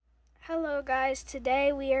Hello guys,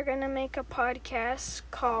 today we are going to make a podcast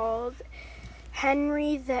called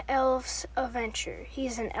Henry the Elf's Adventure.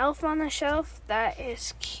 He's an elf on the shelf that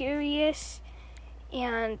is curious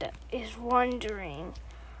and is wondering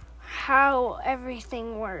how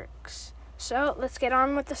everything works. So let's get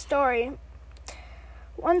on with the story.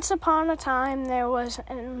 Once upon a time there was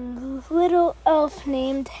a little elf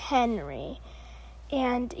named Henry,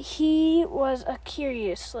 and he was a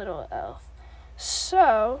curious little elf.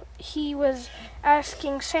 So he was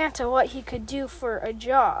asking Santa what he could do for a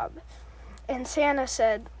job. And Santa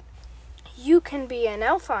said, "You can be an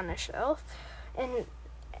elf on the shelf." And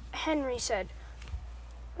Henry said,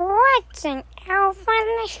 "What's an elf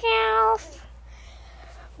on the shelf?"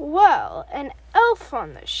 "Well, an elf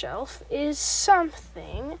on the shelf is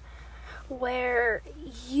something where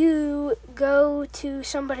you go to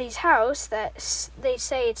somebody's house that they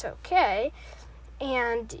say it's okay,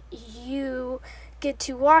 and you get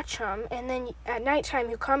to watch them, and then at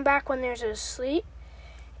nighttime you come back when they're asleep,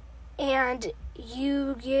 and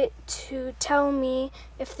you get to tell me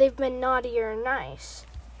if they've been naughty or nice."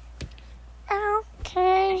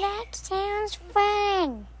 Okay, that sounds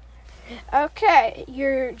fun. Okay,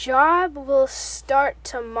 your job will start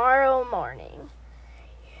tomorrow morning,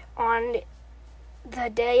 on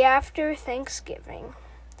the day after Thanksgiving.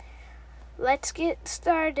 Let's get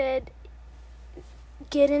started.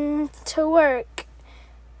 "Getting to work,"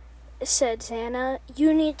 said Santa.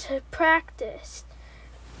 "You need to practice."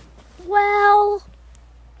 Well,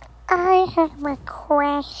 I have a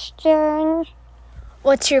question.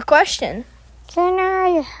 What's your question? Can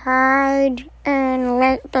I hide and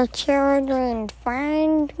let the children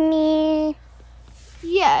find me?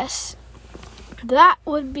 Yes, that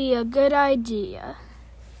would be a good idea.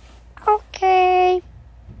 Okay.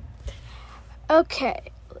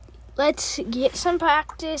 Okay, let's get some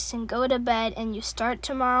practice and go to bed, and you start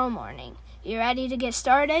tomorrow morning. You ready to get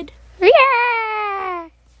started? Yeah!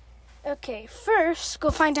 Okay, first, go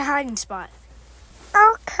find a hiding spot.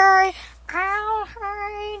 Okay, I'll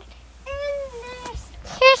hide in this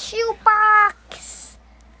tissue box.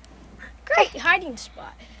 Great hiding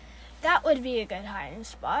spot. That would be a good hiding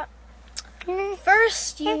spot.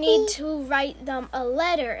 First, you need to write them a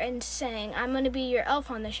letter and saying, "I'm going to be your elf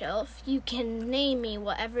on the shelf. You can name me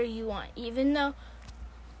whatever you want, even though..."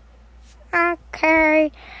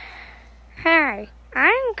 Okay. Hi,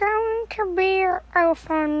 I'm going to be your elf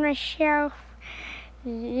on the shelf.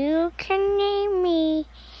 You can name me,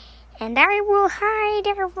 and I will hide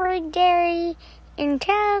every day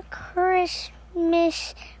until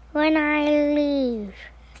Christmas when I leave.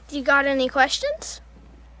 You got any questions?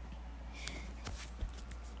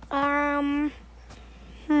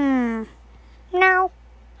 No.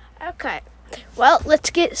 Okay. Well, let's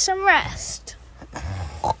get some rest.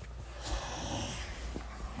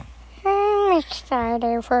 I'm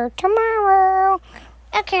excited for tomorrow.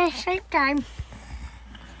 Okay, sleep time.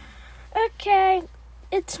 Okay,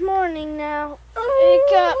 it's morning now.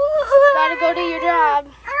 Wake up. Gotta go to your job.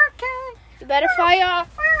 Okay. You better fly off.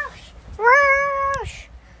 Rush.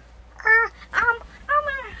 I'm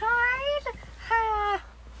gonna hide.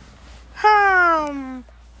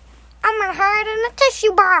 I'm gonna hide in a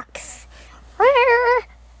tissue box. Oh,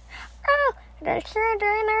 the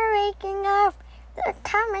children are waking up. They're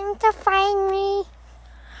coming to find me.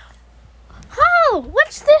 "Oh,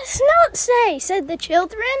 what's this note say?" said the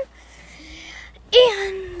children.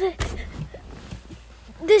 And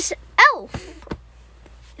this elf,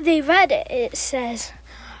 they read it. It says,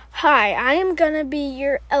 "Hi, I am going to be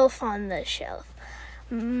your elf on the shelf.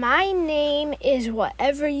 My name is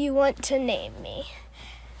whatever you want to name me."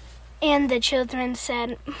 And the children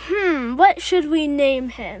said, "What should we name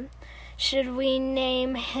him? Should we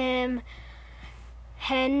name him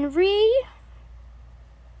Henry?"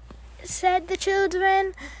 said the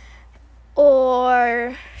children.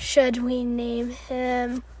 "Or should we name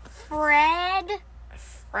him Fred.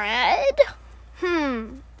 Fred?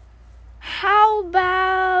 How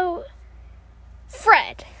about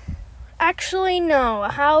Fred? Actually, no.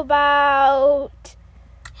 How about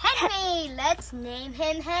Henry. Let's name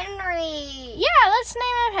him Henry. Yeah, let's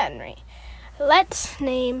name him Henry. Let's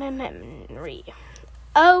name him Henry.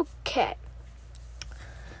 Okay.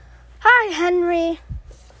 Hi, Henry.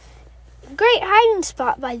 Great hiding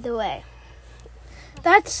spot, by the way.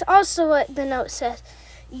 That's also what the note says.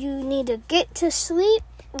 You need to get to sleep.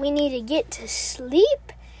 We need to get to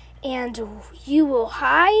sleep, and you will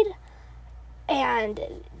hide, and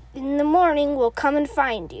in the morning we'll come and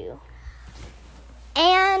find you."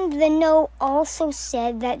 And the note also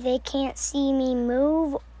said that they can't see me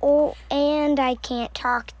move, and I can't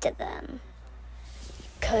talk to them.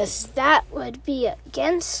 'cause that would be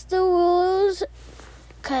against the rules,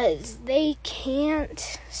 'cause they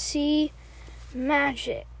can't see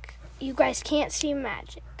magic. You guys can't see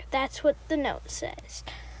magic. That's what the note says.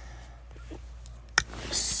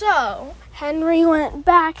 So, Henry went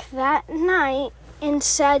back that night and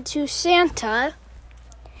said to Santa,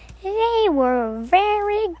 "They were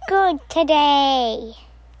very good today."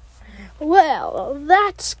 "Well,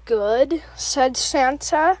 that's good," said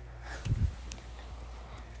Santa.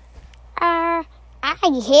 I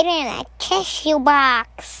hid in a tissue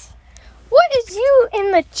box. "What is you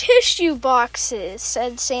in the tissue boxes?"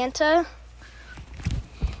 said Santa.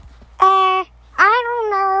 I don't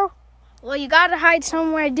know. "Well, you gotta hide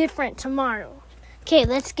somewhere different tomorrow. Okay,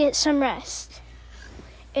 let's get some rest."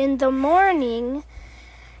 In the morning,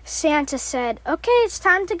 Santa said, "Okay, it's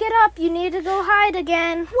time to get up. You need to go hide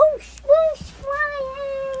again." Whoosh, whoosh, flying.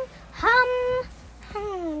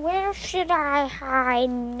 Where should I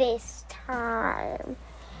hide this time?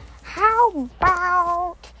 How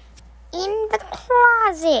about in the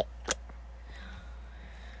closet?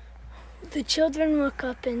 The children looked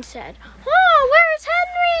up and said, "Oh, where's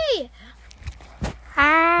Henry?"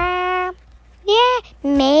 Yeah,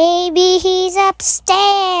 maybe he's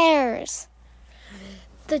upstairs.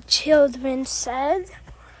 The children said,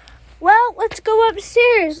 "Well, let's go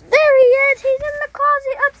upstairs." "There he is. He's in the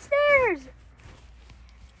closet upstairs."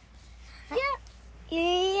 Yeah.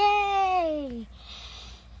 Yay!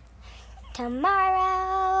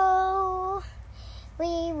 Tomorrow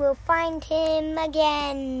we will find him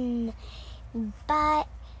again. But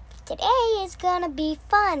today is gonna be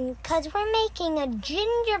fun, 'cause we're making a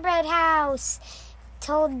gingerbread house,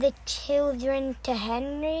 told the children to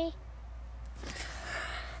Henry.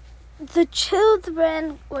 The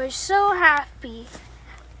children were so happy,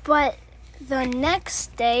 but the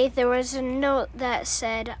next day there was a note that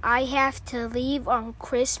said, "I have to leave on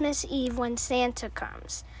Christmas Eve when Santa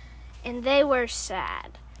comes." And they were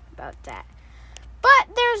sad about that.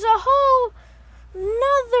 "But there's a whole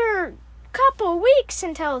another couple weeks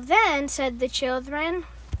until then," said the children.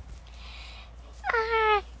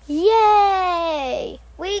 Yay!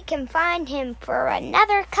 We can find him for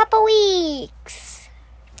another couple weeks.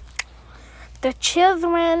 The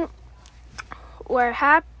children were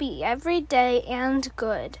happy every day and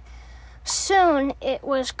good. Soon it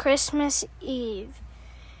was Christmas Eve.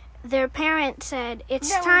 Their parents said,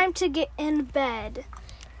 "It's time to get in bed."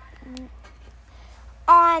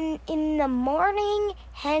 In the morning,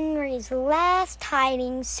 Henry's last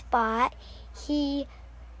hiding spot, he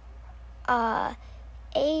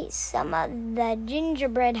ate some of the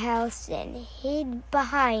gingerbread house and hid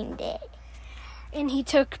behind it. And he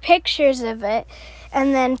took pictures of it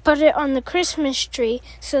and then put it on the Christmas tree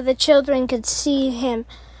so the children could see him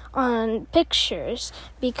on pictures,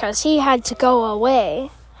 because he had to go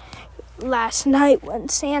away last night when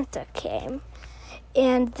Santa came.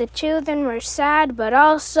 And the children were sad but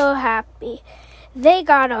also happy. They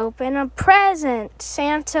got to open a present.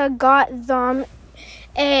 Santa got them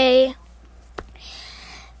a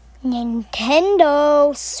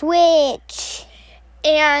Nintendo Switch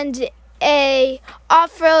and a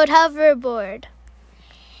off-road hoverboard.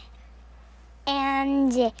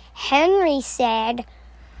 And Henry said,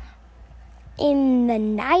 in the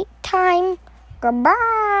nighttime,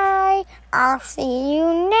 "Goodbye, I'll see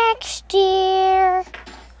you next year."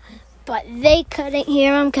 But they couldn't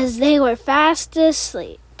hear him because they were fast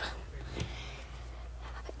asleep.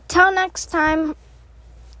 Till next time,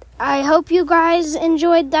 I hope you guys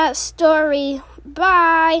enjoyed that story.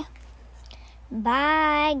 Bye.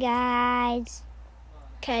 Bye, guys.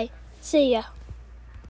 Okay, see ya.